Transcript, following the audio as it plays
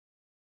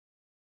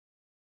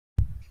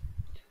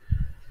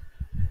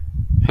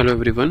Hello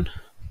everyone.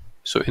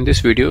 So in this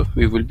video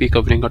we will be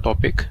covering a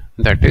topic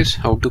that is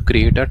how to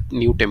create a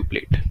new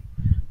template.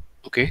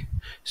 Okay,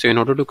 so in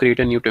order to create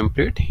a new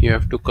template you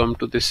have to come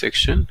to this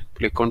section,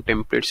 click on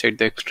templates at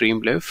the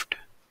extreme left.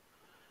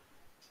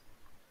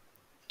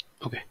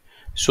 Okay,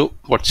 so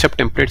WhatsApp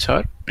templates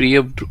are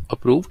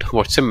pre-approved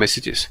WhatsApp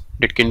messages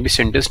that can be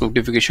sent as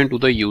notification to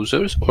the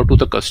users or to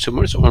the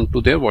customers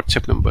onto their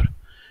WhatsApp number.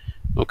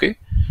 Okay,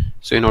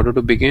 so in order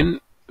to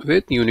begin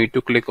with, you need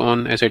to click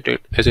on, as I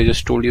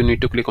just told you,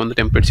 need to click on the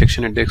template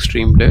section at the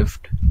extreme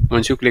left.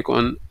 Once you click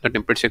on the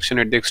template section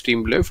at the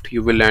extreme left,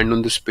 you will land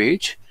on this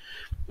page,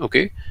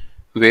 okay,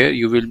 where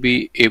you will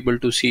be able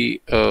to see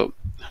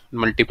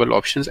multiple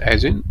options,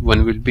 as in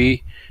one will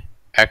be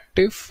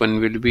active,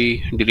 one will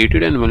be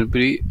deleted, and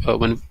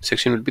one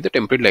section will be the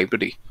template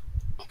library.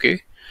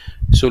 Okay,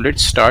 so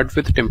let's start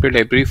with template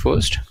library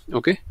first.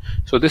 Okay,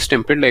 so this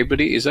template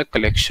library is a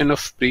collection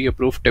of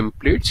pre-approved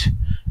templates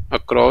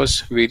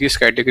across various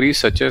categories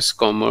such as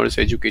commerce,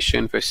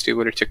 education,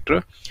 festival,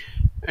 etc.,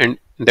 and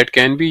that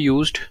can be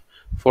used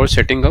for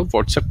setting up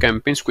WhatsApp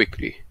campaigns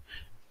quickly.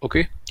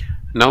 Okay,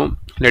 now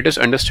let us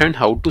understand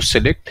how to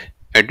select,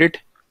 edit,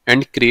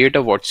 and create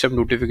a WhatsApp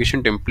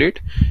notification template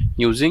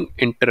using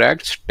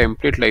Interakt's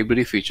template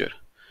library feature.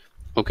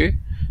 Okay,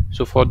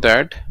 so for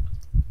that,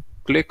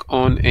 click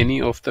on any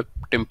of the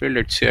template.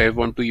 Let's say I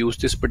want to use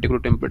this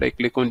particular template. I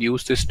click on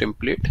use this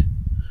template.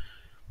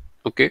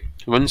 Okay,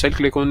 once I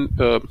click on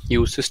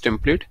use this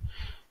template,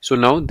 so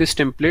now this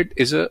template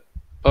is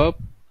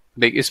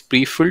is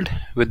pre-filled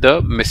with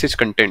the message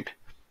content.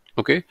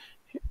 Okay,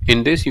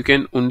 in this you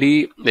can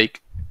only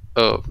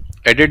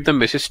edit the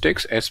message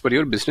text as per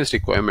your business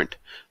requirement.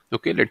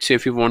 Okay, let's say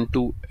if you want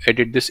to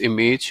edit this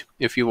image,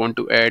 if you want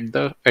to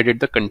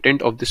edit the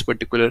content of this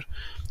particular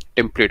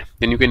template,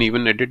 then you can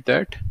even edit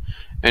that.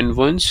 And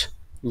once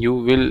you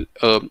will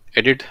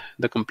edit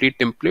the complete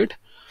template,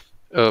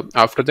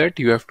 after that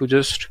you have to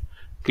just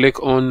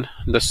click on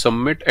the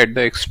submit at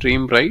the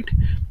extreme right,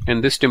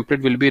 and this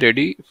template will be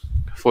ready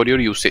for your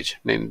usage.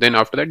 Then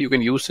after that you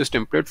can use this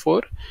template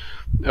for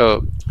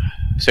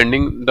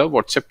sending the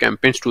WhatsApp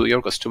campaigns to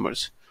your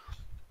customers.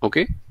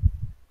 Okay,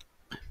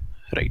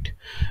 right.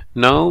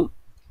 Now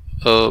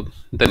the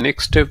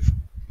next step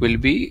will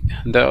be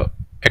the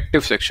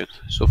active section.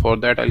 So for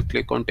that I'll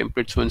click on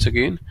templates once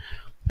again.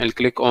 I'll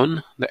click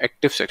on the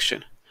active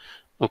section.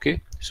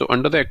 Okay, so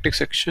under the active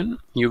section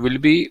you will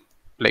be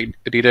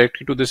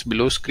redirected to this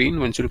below screen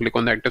once you click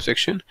on the active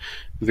section,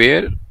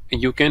 where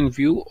you can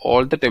view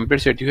all the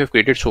templates that you have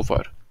created so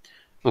far.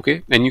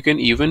 Okay, and you can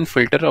even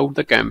filter out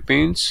the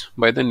campaigns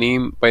by their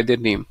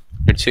name.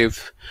 Let's say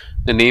if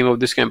the name of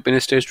this campaign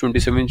is test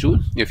 27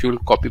 June, if you will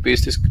copy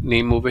paste this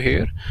name over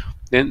here,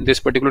 then this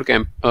particular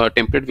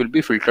template will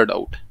be filtered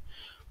out.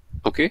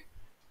 Okay,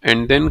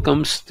 and then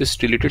comes this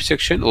deleted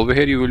section. Over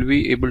here you will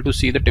be able to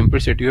see the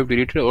templates that you have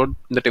deleted or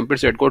the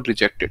templates that got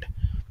rejected.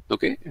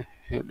 Okay,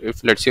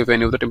 if let's say if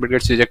any of the template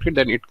gets rejected,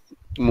 then it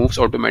moves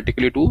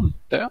automatically to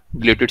the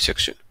deleted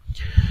section.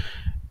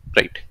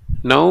 Right,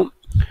 now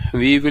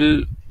we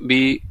will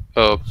be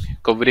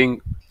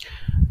covering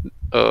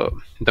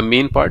the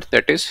main part,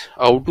 that is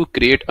how to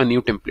create a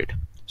new template.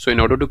 So in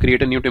order to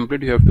create a new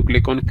template, you have to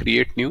click on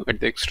create new at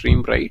the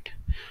extreme right.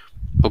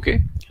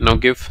 Okay, now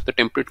give the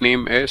template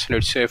name as,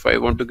 let's say if I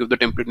want to give the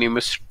template name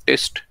as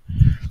test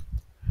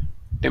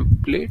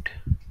template.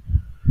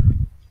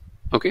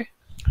 Okay,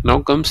 now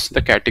comes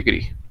the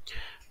category.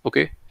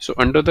 Okay, so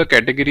under the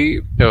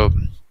category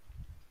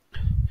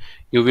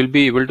you will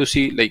be able to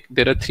see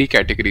there are three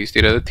categories.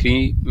 There are the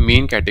three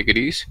main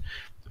categories,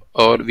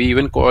 or we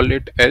even call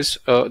it as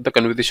the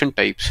conversation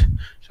types.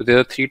 So there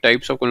are three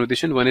types of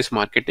conversation. One is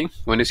marketing,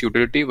 one is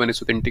utility, one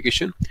is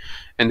authentication,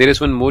 and there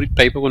is one more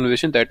type of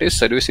conversation, that is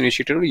service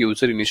initiated or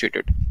user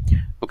initiated.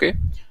 Okay,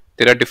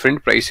 there are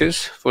different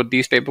prices for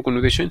these type of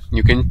conversation.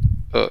 You can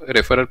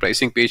refer a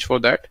pricing page for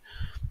that.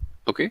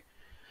 Okay,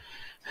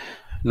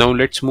 now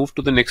let's move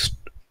to the next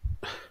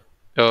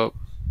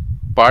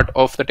part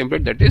of the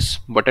template, that is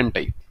button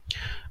type.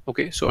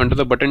 Okay, so under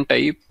the button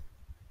type,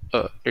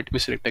 let me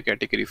select a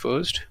category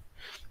first.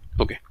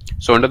 Okay,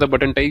 so under the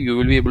button type you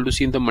will be able to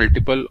see the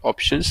multiple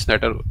options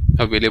that are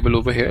available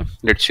over here.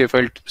 Let's say if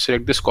I'll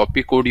select this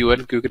copy code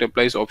URL quick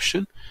replies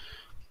option,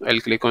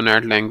 I'll click on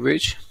add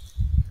language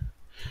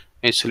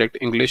and select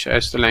English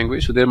as the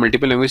language. So there are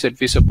multiple languages that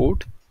we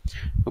support.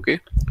 Okay,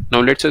 now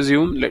let's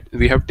assume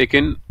we have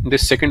taken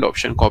this second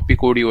option, copy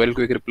code URL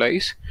quick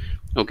replies.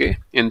 Okay,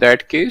 in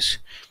that case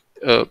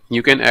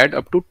you can add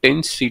up to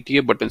 10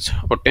 CTA buttons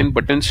or 10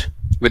 buttons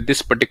with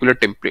this particular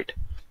template.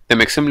 The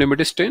maximum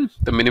limit is 10,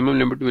 the minimum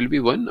limit will be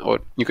 1, or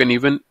you can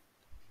even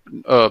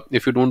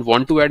if you don't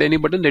want to add any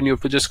button, then you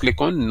have to just click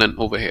on none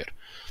over here.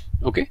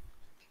 Okay,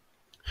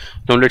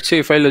 now let's say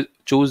if I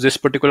choose this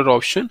particular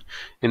option,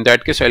 in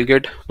that case I'll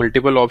get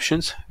multiple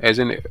options, as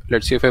in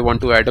let's say if I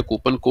want to add a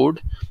coupon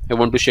code, I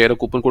want to share a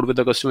coupon code with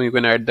the customer, you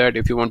can add that.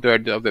 If you want to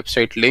add a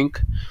website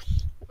link,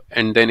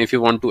 and then if you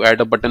want to add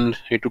a button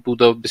related to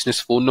the business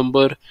phone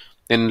number,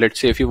 then let's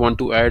say if you want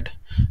to add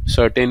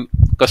certain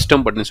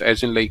custom buttons,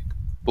 as in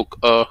book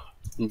a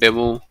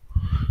demo.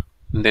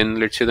 Then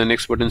let's say the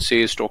next button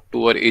says talk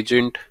to our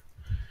agent.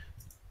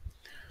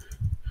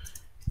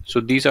 So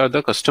these are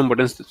the custom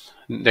buttons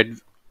that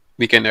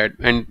we can add,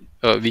 and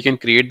we can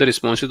create the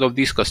responses of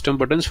these custom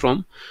buttons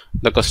from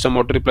the custom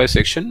auto reply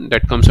section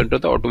that comes under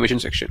the automation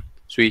section.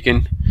 So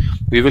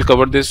we will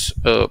cover this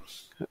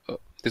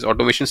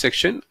automation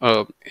section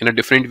in a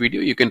different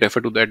video. You can refer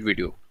to that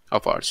video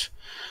of ours.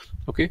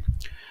 Okay.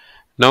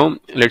 Now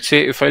let's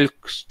say if I'll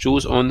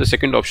choose on the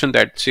second option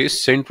that says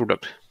send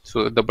product.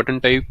 So the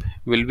button type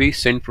will be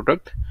send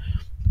product.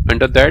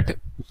 Under that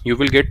you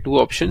will get two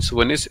options.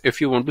 One is if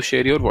you want to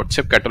share your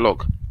WhatsApp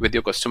catalog with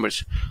your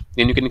customers,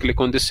 then you can click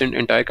on this send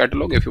entire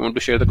catalog. If you want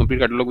to share the complete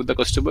catalog with the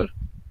customer,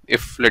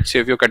 if let's say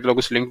if your catalog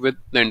is linked with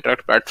the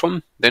Interakt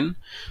platform, then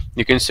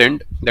you can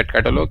send that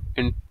catalog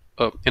in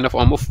a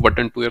form of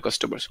button to your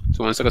customers.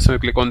 So once the customer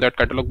click on that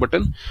catalog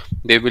button,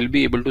 they will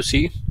be able to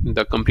see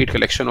the complete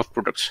collection of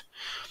products.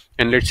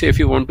 And let's say if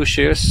you want to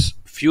share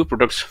few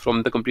products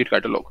from the complete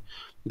catalog,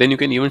 then you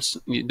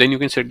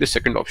can set this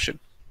second option.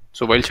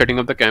 So while setting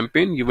up the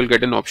campaign, you will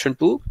get an option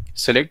to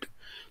select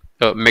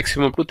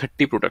maximum up to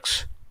 30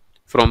 products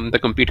from the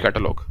complete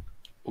catalog.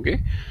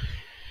 Okay.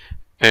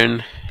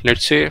 And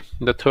let's say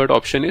the third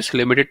option is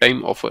limited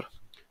time offer.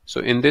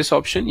 So in this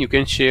option, you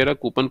can share a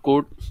coupon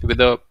code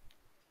with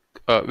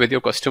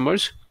your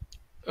customers.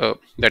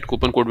 That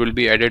coupon code will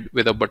be added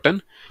with a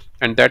button,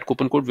 and that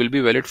coupon code will be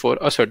valid for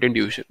a certain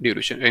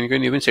duration, and you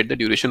can even set the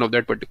duration of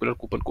that particular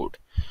coupon code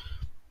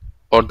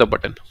or the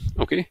button.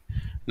 Okay.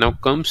 Now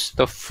comes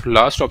the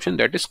last option,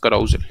 that is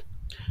carousel.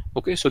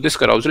 Okay, so this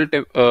carousel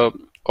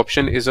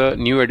option is a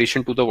new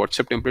addition to the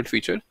WhatsApp template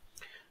feature.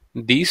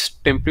 These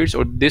templates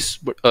or this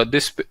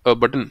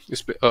button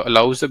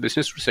allows the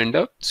business to send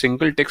a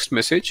single text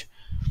message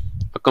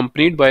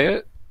accompanied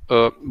by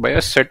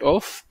a set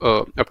of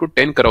up to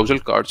 10 carousel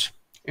cards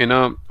in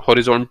a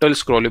horizontal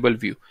scrollable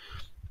view.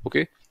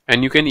 Okay,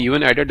 and you can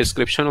even add a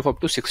description of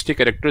up to 60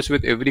 characters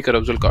with every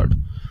carousel card,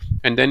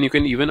 and then you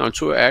can even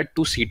also add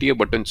two CTA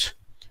buttons,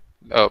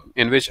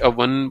 in which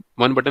one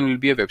button will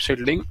be a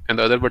website link and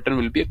the other button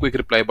will be a quick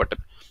reply button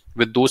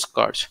with those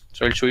cards.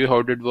 So I'll show you how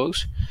it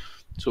works.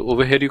 So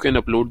over here you can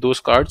upload those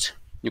cards.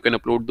 You can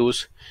upload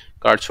those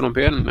cards from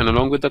here, and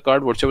along with the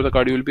card, whatever the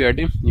card you will be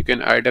adding, you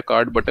can add a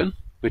card button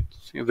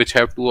which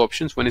have two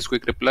options. One is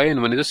quick reply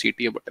and one is a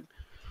CTA button.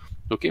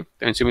 Okay,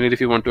 and similarly,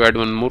 if you want to add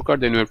one more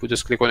card, then you have to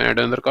just click on add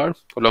another card.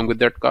 Along with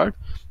that card,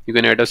 you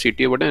can add a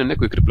CTA button and a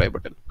quick reply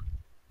button.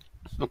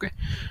 Okay,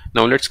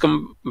 now let's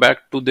come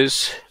back to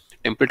this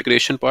template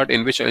creation part,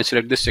 in which I'll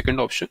select this second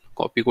option,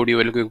 copy code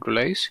URL quick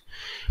replies.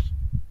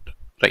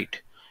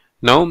 Right,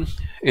 now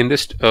in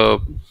this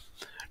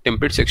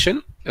template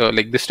section,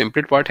 like this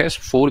template part has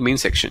four main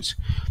sections.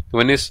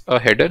 One is a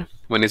header,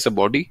 one is a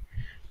body,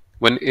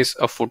 one is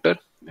a footer,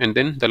 and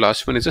then the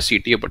last one is a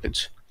CTA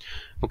buttons.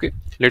 Okay,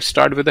 let's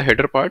start with the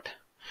header part.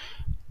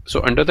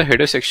 So under the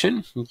header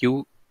section,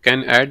 you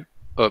can add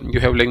you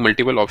have like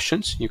multiple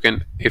options. You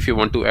can, if you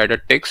want to add a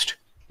text,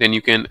 then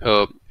you can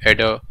add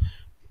a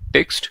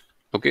text.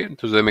 Okay,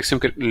 so the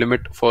maximum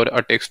limit for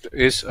a text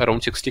is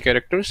around 60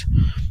 characters.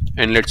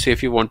 And let's say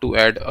if you want to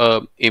add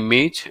a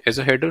image as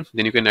a header,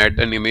 then you can add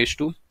an image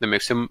too. The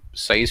maximum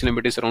size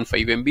limit is around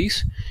 5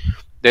 MBs.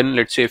 Then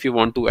let's say if you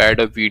want to add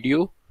a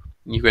video,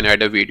 you can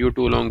add a video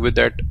too along with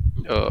that,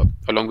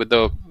 along with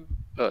the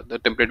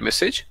template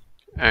message.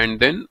 And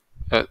then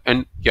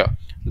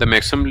the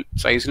maximum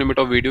size limit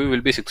of video will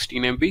be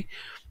 16 MB.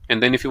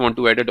 And then if you want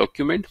to add a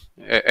document,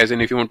 as in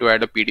if you want to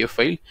add a PDF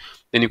file,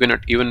 then you can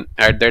even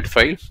add that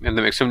file, and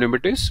the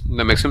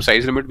maximum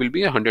size limit will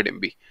be 100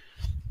 MB.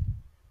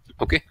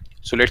 Okay,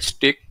 so let's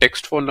take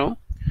text for now,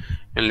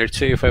 and let's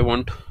say if I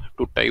want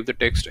to type the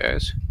text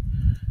as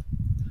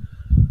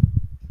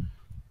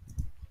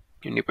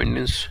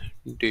Independence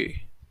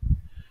Day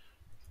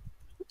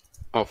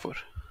offer.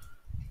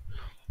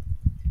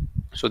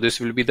 So this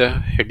will be the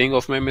heading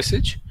of my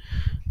message.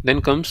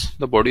 Then comes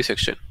the body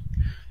section.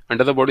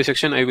 Under the body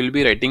section, I will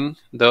be writing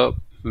the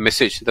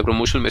message, the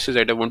promotional message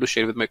that I want to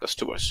share with my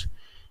customers.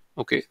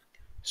 Okay,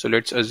 so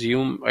let's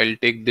assume I'll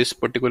take this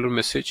particular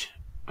message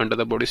under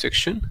the body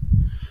section.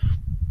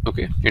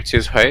 Okay, it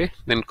says hi,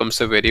 then comes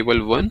the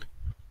variable 1,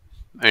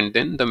 and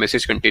then the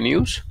message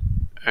continues,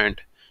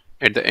 and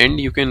at the end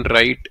you can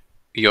write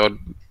your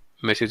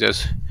message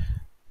as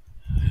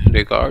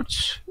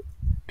regards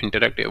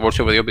Interakt,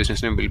 whatever your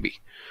business name will be.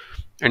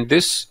 And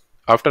this,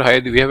 after hi,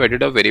 we have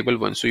added a variable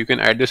 1, so you can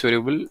add this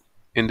variable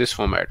in this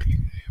format. You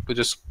have to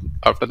just,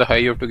 after the hi,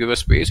 you have to give a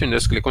space and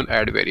just click on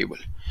add variable.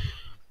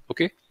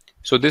 Okay,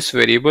 so this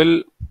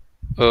variable,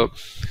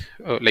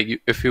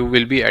 like if you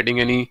will be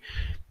adding any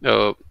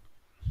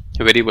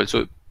variable,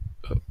 so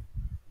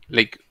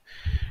like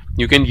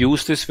you can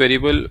use this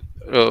variable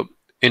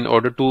in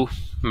order to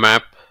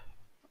map,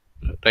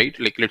 right?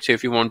 Like let's say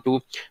if you want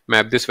to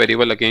map this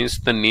variable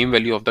against the name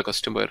value of the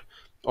customer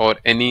or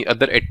any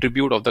other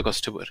attribute of the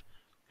customer,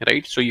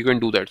 right? So you can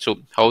do that. So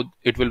how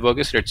it will work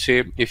is, let's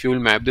say if you will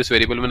map this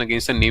variable 1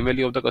 against the name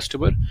value of the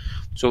customer.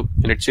 So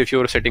let's say if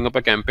you are setting up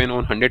a campaign on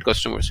 100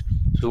 customers,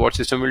 So what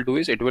system will do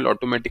is it will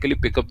automatically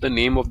pick up the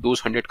name of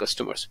those 100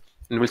 customers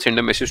and will send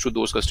a message to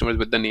those customers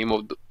with the name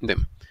of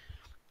them.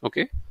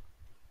 Okay.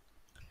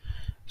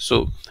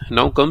 So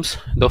now comes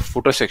the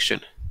footer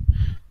section.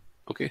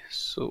 Okay,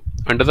 so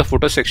under the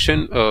footer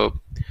section,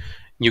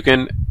 you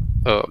can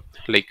uh,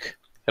 like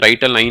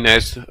write a line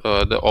as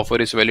the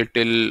offer is valid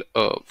till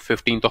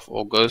 15th of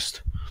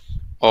August,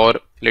 or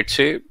let's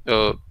say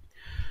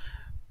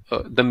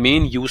the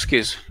main use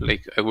case,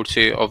 like I would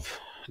say, of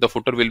the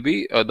footer will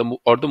be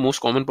the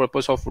most common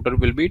purpose of footer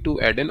will be to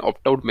add an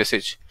opt-out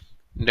message.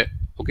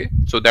 Okay,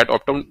 so that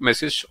opt-out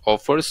message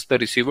offers the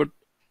receiver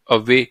a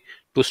way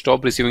to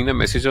stop receiving the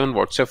message on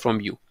WhatsApp from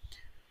you,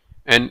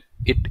 and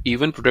it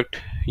even protect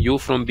you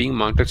from being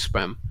marked as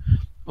spam.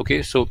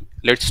 Okay, so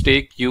let's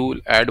take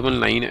you add one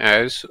line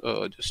as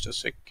just a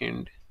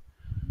second.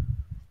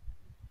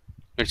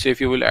 Let's say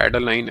if you will add a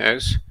line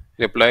as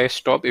reply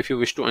stop if you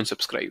wish to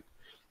unsubscribe.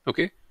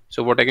 Okay,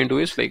 so what I can do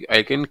is, like,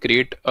 I can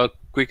create a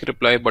quick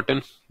reply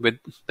button with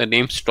the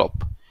name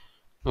stop.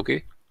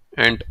 Okay,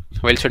 and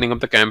while setting up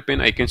the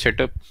campaign I can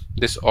set up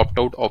this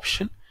opt-out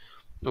option.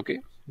 Okay,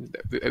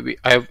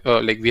 I have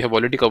like we have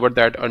already covered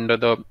that under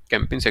the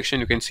campaign section.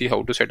 You can see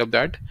how to set up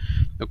that.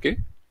 Okay,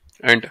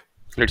 and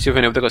let's say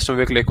whenever the customer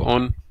will click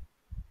on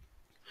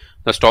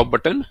the stop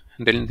button,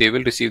 then they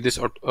will receive this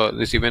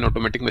receive an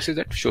automatic message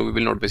that show we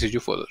will not message you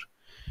further.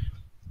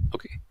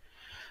 Okay,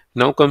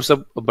 now comes the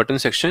button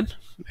section.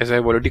 As I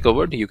have already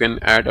covered, you can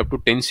add up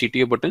to 10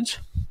 CTA buttons.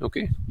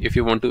 Okay, if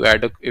you want to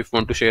add a, if you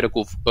want to share a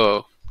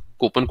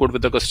coupon code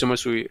with the customer,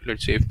 so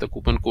let's say if the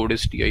coupon code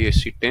is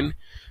TISC10,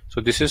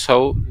 so this is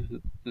how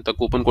the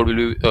coupon code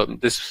will be,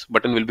 this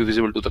button will be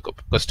visible to the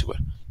customer,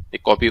 a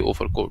copy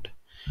offer code.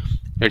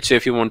 Let's say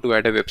if you want to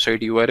add a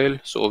website URL,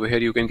 so over here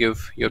you can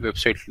give your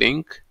website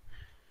link.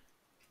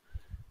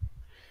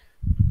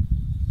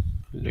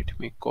 Let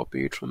me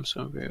copy it from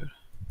somewhere.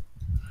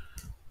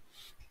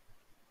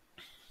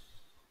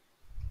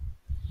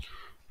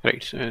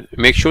 Right, so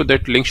make sure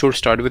that link should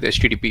start with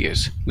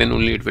HTTPS, then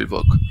only it will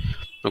work.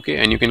 Okay,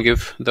 and you can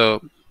give the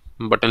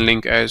button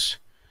link as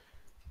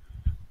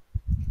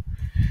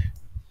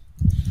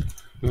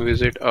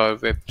visit our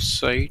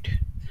website.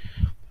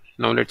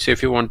 Now let's say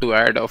if you want to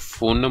add a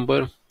phone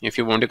number, if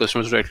you want a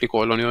customer to directly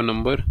call on your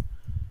number,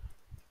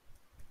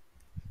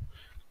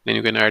 then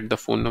you can add the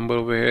phone number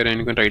over here, and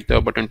you can write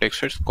the button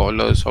text as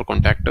call us or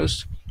contact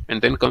us.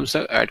 And then comes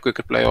the add quick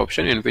reply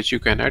option, in which you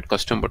can add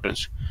custom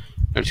buttons.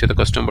 Let's say the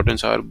custom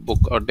buttons are book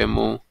a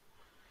demo,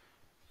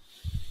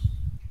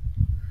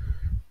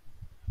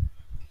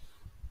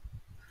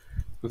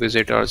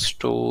 visit our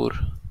store.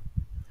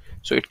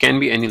 So it can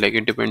be any, like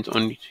it depends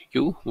on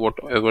you,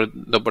 whatever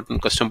the button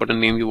custom button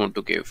name you want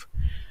to give.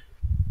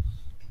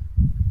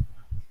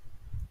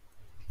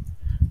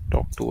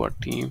 Talk to our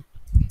team.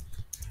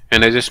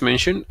 And as I just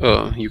mentioned,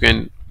 you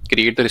can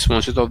create the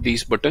responses of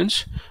these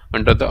buttons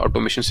under the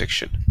automation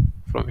section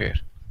from here,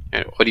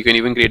 or you can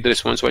even create the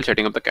response while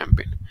setting up the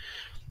campaign.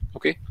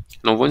 Okay,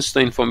 now once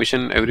the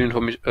information, every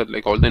information,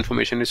 like all the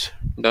information is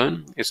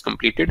done, is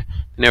completed,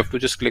 then you have to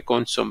just click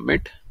on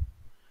submit.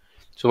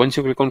 So once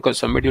you click on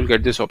submit, you'll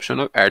get this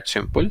option of add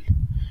sample.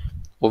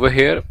 Over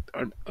here,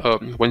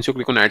 once you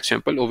click on add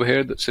sample, over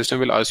here the system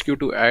will ask you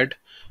to add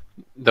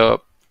the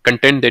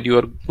content that you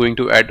are going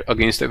to add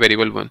against the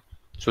variable one.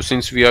 So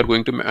since we are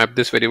going to map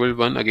this variable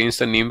one against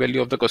the name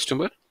value of the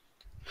customer,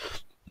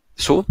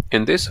 so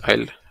in this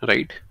I'll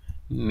write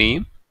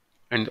name,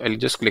 and I'll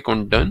just click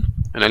on done,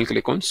 and I'll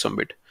click on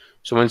submit.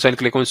 So once I'll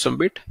click on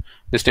submit,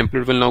 this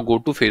template will now go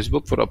to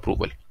Facebook for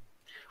approval.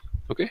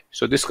 Okay,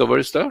 so this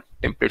covers the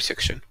template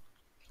section.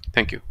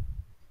 Thank you.